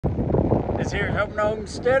This here's Open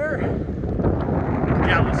Homesteader,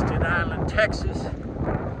 Galveston Island, Texas.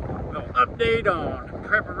 We'll update on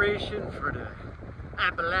preparation for the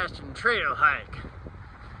Appalachian Trail hike.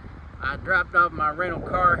 I dropped off my rental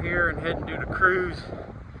car here and heading to the cruise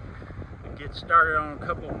and get started on a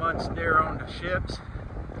couple of months there on the ships.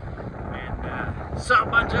 And saw a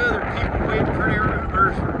bunch of other people waiting for their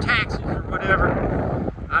Ubers or taxis or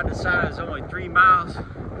whatever. I decided it's only 3 miles.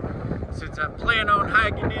 Since I plan on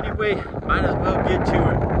hiking anyway, might as well get to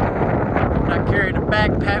it. I'm not carrying a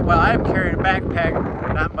backpack. Well, I am carrying a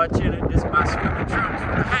backpack, not much in it. Just my swimming trunks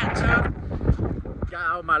for the hot tub.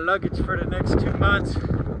 Got all my luggage for the next 2 months.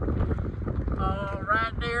 All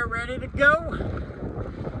right there, ready to go.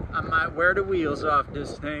 I might wear the wheels off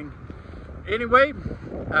this thing. Anyway,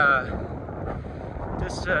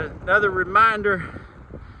 just another reminder.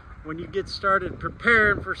 When you get started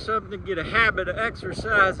preparing for something, get a habit of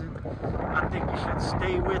exercising, I think you should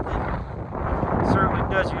stay with it. It certainly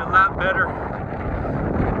does you a lot better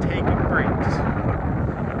than taking breaks.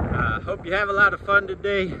 Hope you have a lot of fun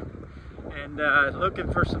today, and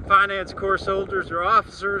looking for some finance course holders or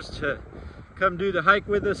officers to come do the hike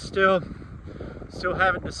with us. Still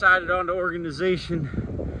haven't decided on the organization.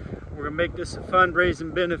 We're gonna make this a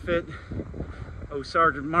fundraising benefit.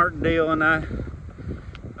 Sergeant Martindale and I,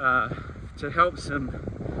 to help some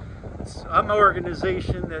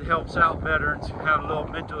organization that helps out veterans who have little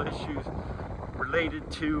mental issues related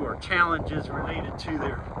to or challenges related to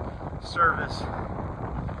their service,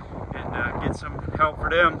 and get some help for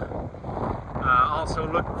them.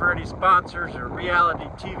 Also looking for any sponsors or reality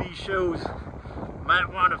TV shows.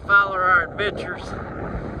 Might want to follow our adventures,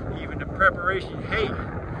 even the preparation. Hey,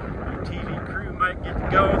 your TV crew might get to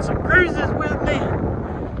go on some cruises with me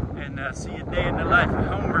and see a day in the life of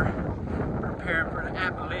Homer, preparing for the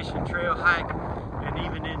Appalachian Trail hike and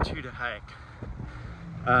even into the hike.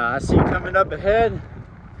 I see coming up ahead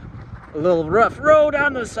a little rough road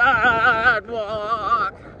on the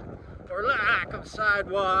sidewalk, or lack of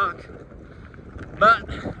sidewalk, but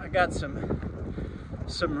I got some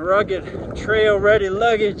rugged trail ready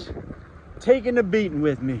luggage taking the beating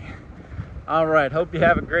with me. All right, hope you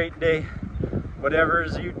have a great day, whatever it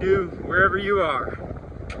is you do, wherever you are.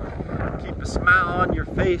 Keep a smile on your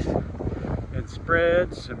face and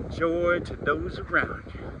spread some joy to those around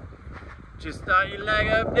you. Just thought you'd like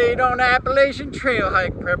an update on Appalachian Trail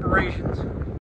hike preparations.